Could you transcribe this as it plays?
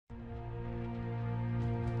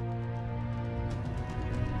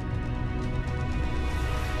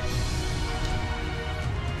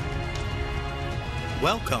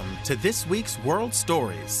Welcome to this week's World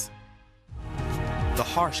Stories. The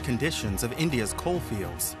harsh conditions of India's coal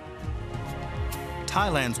fields.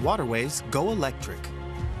 Thailand's waterways go electric.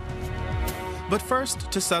 But first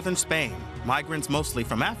to southern Spain. Migrants, mostly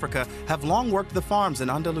from Africa, have long worked the farms in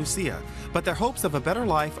Andalusia, but their hopes of a better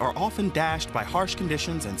life are often dashed by harsh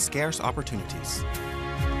conditions and scarce opportunities.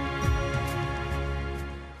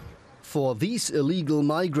 For these illegal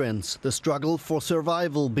migrants, the struggle for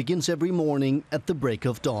survival begins every morning at the break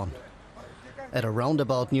of dawn. At a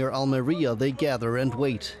roundabout near Almeria, they gather and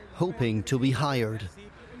wait, hoping to be hired.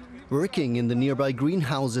 Working in the nearby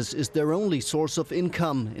greenhouses is their only source of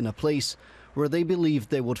income in a place where they believed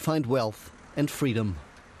they would find wealth and freedom.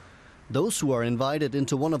 Those who are invited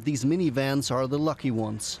into one of these minivans are the lucky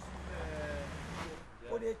ones.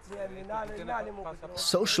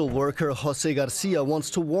 Social worker Jose Garcia wants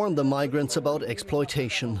to warn the migrants about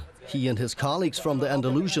exploitation. He and his colleagues from the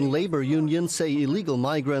Andalusian labor union say illegal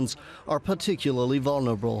migrants are particularly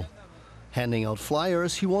vulnerable. Handing out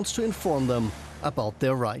flyers, he wants to inform them about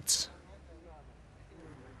their rights.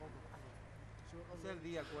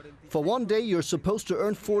 For one day, you're supposed to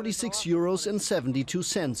earn 46 euros and 72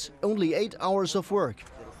 cents, only 8 hours of work.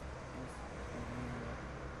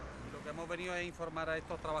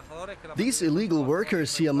 These illegal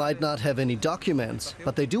workers here might not have any documents,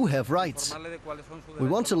 but they do have rights. We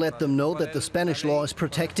want to let them know that the Spanish law is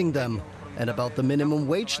protecting them and about the minimum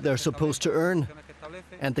wage they're supposed to earn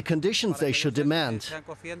and the conditions they should demand.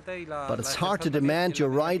 But it's hard to demand your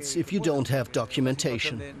rights if you don't have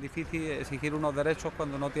documentation.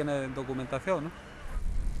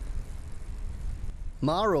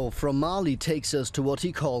 Maro from Mali takes us to what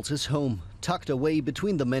he calls his home, tucked away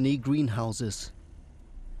between the many greenhouses.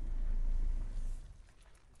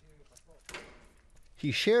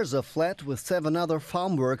 He shares a flat with 7 other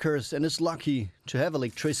farm workers and is lucky to have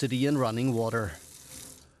electricity and running water.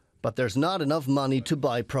 But there's not enough money to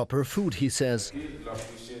buy proper food, he says.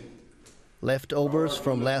 Leftovers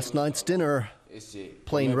from last night's dinner,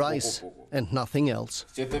 plain rice and nothing else.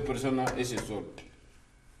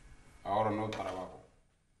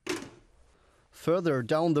 Further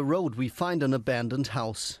down the road we find an abandoned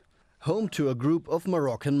house, home to a group of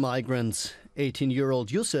Moroccan migrants. 18-year-old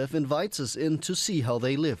Youssef invites us in to see how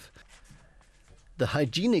they live. The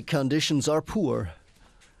hygienic conditions are poor.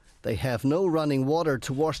 They have no running water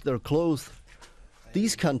to wash their clothes.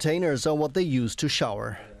 These containers are what they use to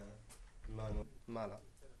shower.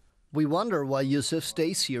 We wonder why Youssef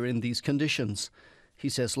stays here in these conditions. He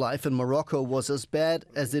says life in Morocco was as bad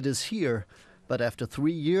as it is here. But after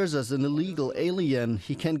 3 years as an illegal alien,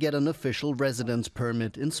 he can get an official residence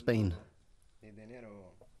permit in Spain.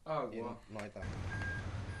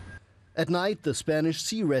 At night, the Spanish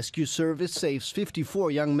Sea Rescue Service saves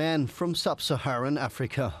 54 young men from sub-Saharan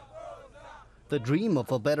Africa. The dream of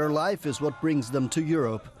a better life is what brings them to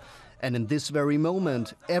Europe. And in this very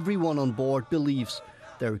moment, everyone on board believes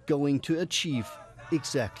they're going to achieve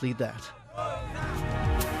exactly that.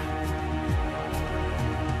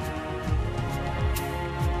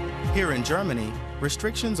 Here in Germany,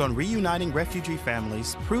 restrictions on reuniting refugee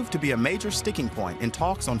families proved to be a major sticking point in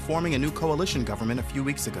talks on forming a new coalition government a few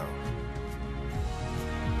weeks ago.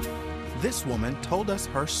 This woman told us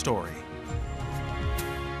her story.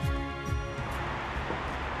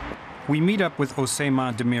 We meet up with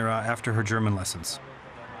Osema Demira after her German lessons.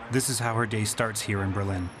 This is how her day starts here in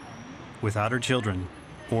Berlin, without her children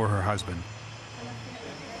or her husband.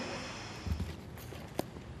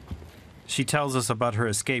 She tells us about her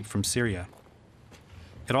escape from Syria.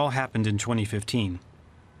 It all happened in 2015.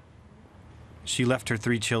 She left her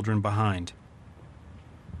 3 children behind.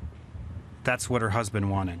 That's what her husband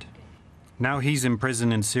wanted. Now he's in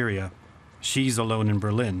prison in Syria. She's alone in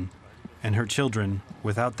Berlin, and her children,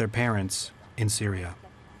 without their parents, in Syria.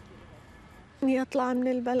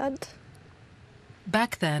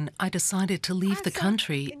 Back then, I decided to leave the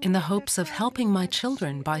country in the hopes of helping my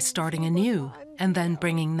children by starting anew and then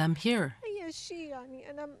bringing them here.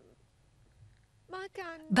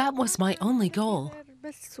 That was my only goal.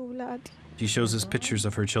 She shows us pictures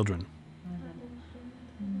of her children.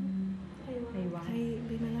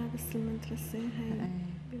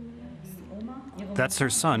 That's her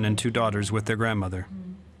son and 2 daughters with their grandmother.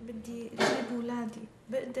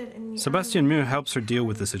 Sebastian Mu helps her deal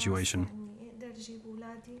with the situation.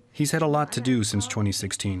 He's had a lot to do since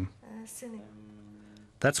 2016.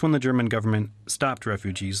 That's when the German government stopped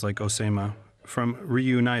refugees like Osema from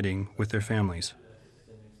reuniting with their families.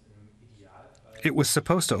 It was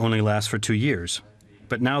supposed to only last for 2 years,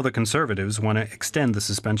 but now the conservatives want to extend the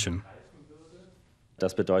suspension.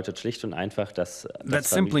 That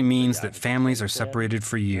simply means that families are separated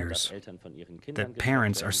for years, that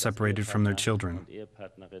parents are separated from their children,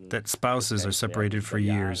 that spouses are separated for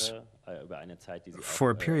years, for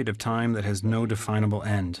a period of time that has no definable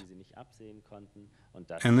end.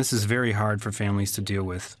 And this is very hard for families to deal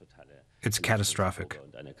with. It's catastrophic.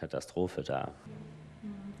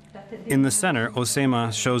 In the center,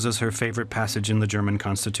 Osema shows us her favorite passage in the German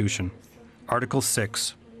Constitution, Article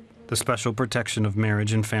 6, the special protection of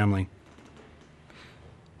marriage and family.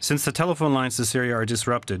 Since the telephone lines to Syria are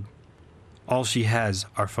disrupted, all she has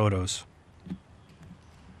are photos.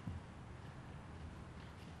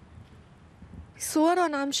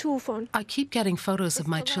 I keep getting photos of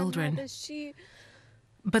my children,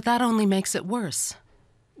 but that only makes it worse,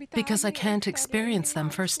 because I can't experience them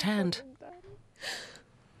firsthand.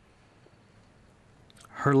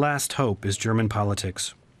 Her last hope is German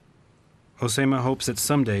politics. Osema hopes that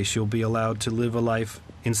someday she'll be allowed to live a life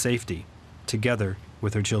in safety, together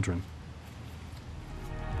with her children.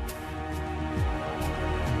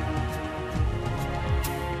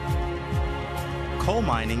 Coal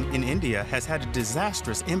mining in India has had a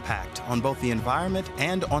disastrous impact on both the environment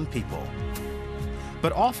and on people.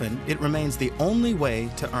 But often, it remains the only way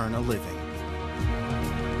to earn a living.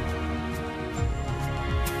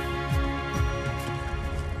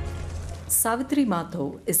 Savitri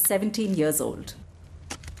Matho is 17 years old.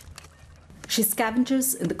 She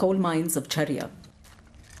scavenges in the coal mines of Jharia.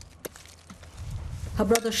 Her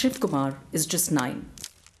brother Shiv Kumar is just 9.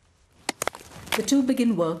 The two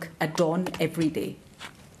begin work at dawn every day.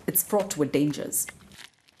 It's fraught with dangers.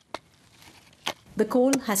 The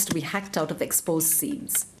coal has to be hacked out of exposed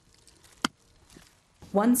seams.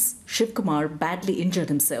 Once, Shiv Kumar badly injured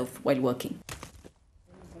himself while working.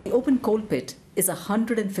 The open coal pit is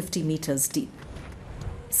 150 meters deep.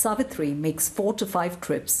 Savitri makes 4 to 5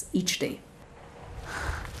 trips each day.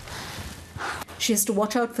 She has to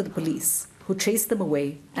watch out for the police, who chase them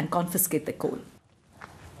away and confiscate their coal.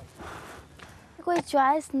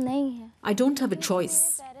 I don't have a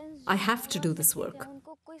choice. I have to do this work.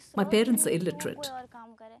 My parents are illiterate.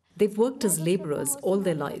 They've worked as laborers all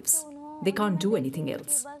their lives. They can't do anything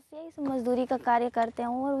else.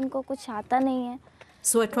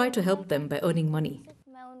 So I try to help them by earning money.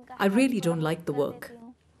 I really don't like the work.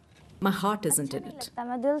 My heart isn't in it.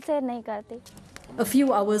 A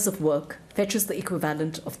few hours of work fetches the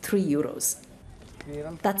equivalent of 3 euros.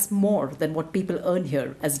 That's more than what people earn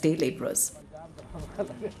here as day laborers.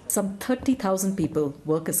 Some 30,000 people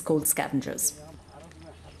work as coal scavengers.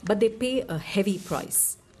 But they pay a heavy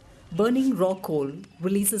price. Burning raw coal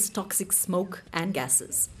releases toxic smoke and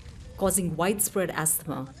gases, causing widespread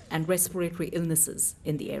asthma and respiratory illnesses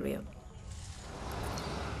in the area.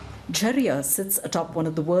 Jharia sits atop one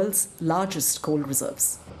of the world's largest coal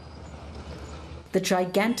reserves. The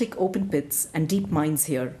gigantic open pits and deep mines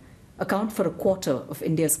here account for 1/4 of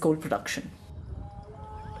India's coal production.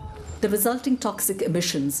 The resulting toxic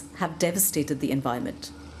emissions have devastated the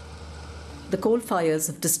environment. The coal fires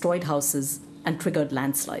have destroyed houses and triggered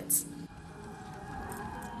landslides.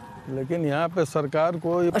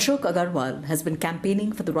 Ashok Agarwal has been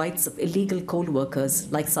campaigning for the rights of illegal coal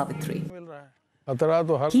workers like Savitri.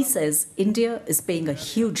 He says India is paying a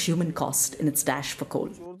huge human cost in its dash for coal.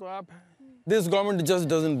 This government just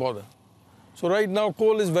doesn't bother. So right now,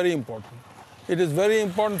 coal is very important. It is very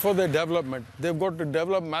important for their development. They've got to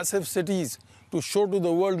develop massive cities to show to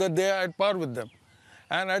the world that they are at par with them.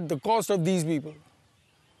 And at the cost of these people.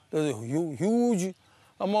 There's a huge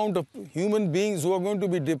amount of human beings who are going to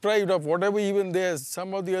be deprived of whatever even there's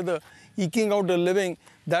some or the other eking out a living.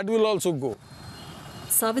 That will also go.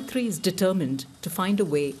 Savitri is determined to find a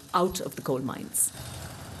way out of the coal mines.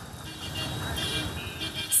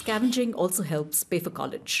 Scavenging also helps pay for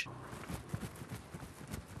college.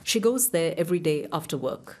 She goes there every day after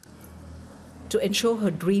work to ensure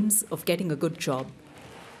her dreams of getting a good job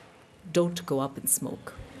don't go up in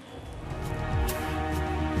smoke.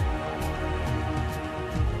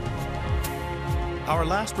 Our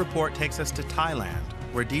last report takes us to Thailand,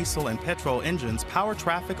 where diesel and petrol engines power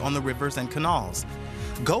traffic on the rivers and canals.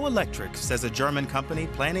 Go Electric says a German company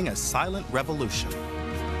planning a silent revolution.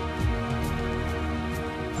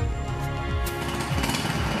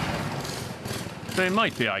 They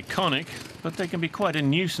might be iconic, but they can be quite a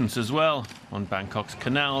nuisance as well. On Bangkok's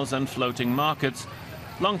canals and floating markets,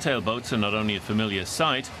 longtail boats are not only a familiar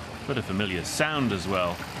sight, but a familiar sound as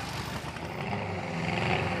well.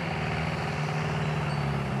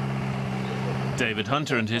 David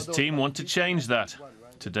Hunter and his team want to change that.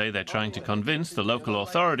 Today they're trying to convince the local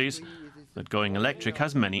authorities that going electric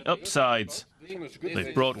has many upsides.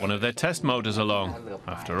 They've brought one of their test motors along.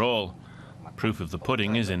 After all, Proof of the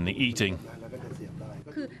pudding is in the eating.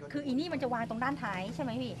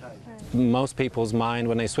 Most people's mind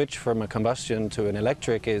when they switch from a combustion to an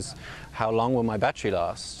electric is, how long will my battery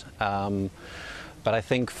last? But I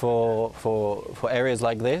think for areas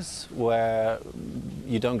like this, where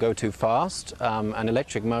you don't go too fast, an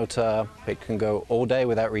electric motor, it can go all day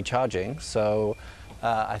without recharging. So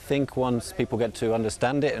I think once people get to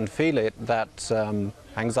understand it and feel it, that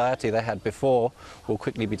anxiety they had before will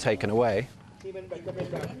quickly be taken away.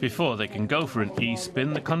 Before they can go for an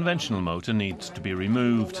e-spin, the conventional motor needs to be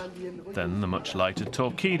removed. Then the much lighter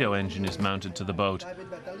torpedo engine is mounted to the boat.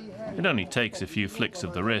 It only takes a few flicks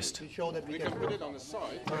of the wrist.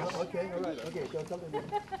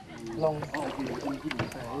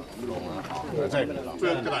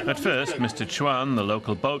 At first, Mr. Chuan, the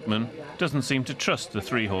local boatman, doesn't seem to trust the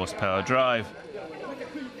 3-horsepower drive.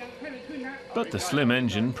 But the slim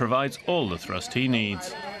engine provides all the thrust he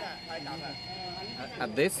needs.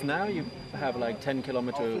 At this now, you have like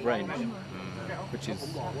 10-kilometer range, which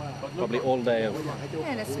is probably all day of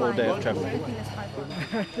travel.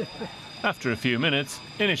 After a few minutes,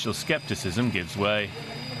 initial skepticism gives way.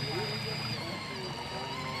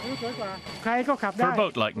 For a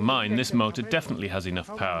boat like mine, this motor definitely has enough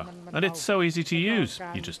power, and it's so easy to use.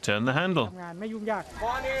 You just turn the handle.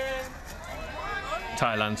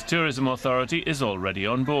 Thailand's tourism authority is already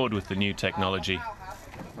on board with the new technology,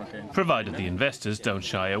 provided the investors don't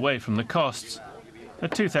shy away from the costs.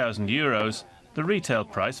 At €2,000, the retail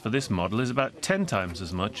price for this model is about 10 times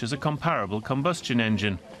as much as a comparable combustion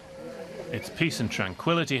engine. Its peace and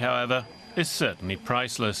tranquility, however, is certainly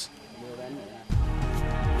priceless.